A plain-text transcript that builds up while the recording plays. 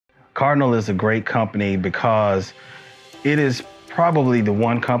Cardinal is a great company because it is probably the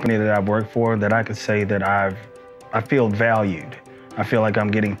one company that I've worked for that I could say that I feel valued. I feel like I'm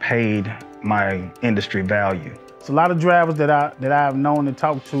getting paid my industry value. It's a lot of drivers that I've known and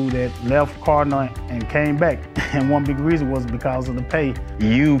talked to that left Cardinal and came back. And one big reason was because of the pay.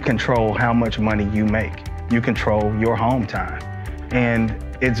 You control how much money you make. You control your home time. And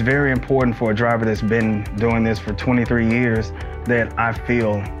it's very important for a driver that's been doing this for 23 years that I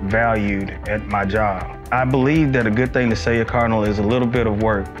feel valued at my job. I believe that a good thing to say at Cardinal is a little bit of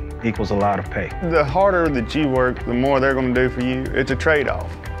work equals a lot of pay. The harder that you work, the more they're going to do for you. It's a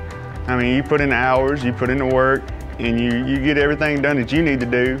trade-off. I mean, you put in the hours, you put in the work, and you get everything done that you need to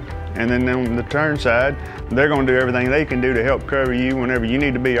do. And then on the turn side, they're going to do everything they can do to help cover you whenever you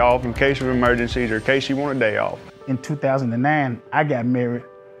need to be off in case of emergencies or in case you want a day off. In 2009, I got married,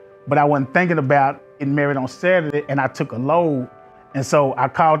 but I wasn't thinking about getting married on Saturday, and I took a load. And so I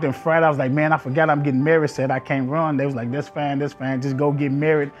called them Friday. I was like, man, I forgot I'm getting married. Said I can't run. They was like, that's fine, just go get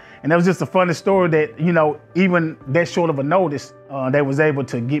married. And that was just a funny story that, even that short of a notice, they was able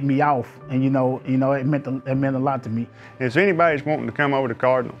to get me off. And it meant a lot to me. If anybody's wanting to come over to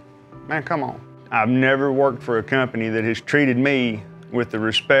Cardinal, man, come on. I've never worked for a company that has treated me with the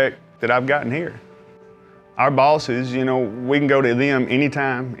respect that I've gotten here. Our bosses, we can go to them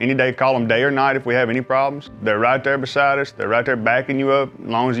anytime, any day, call them day or night if we have any problems. They're right there beside us. They're right there backing you up as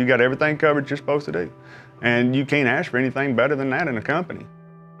long as you got everything covered you're supposed to do. And you can't ask for anything better than that in a company.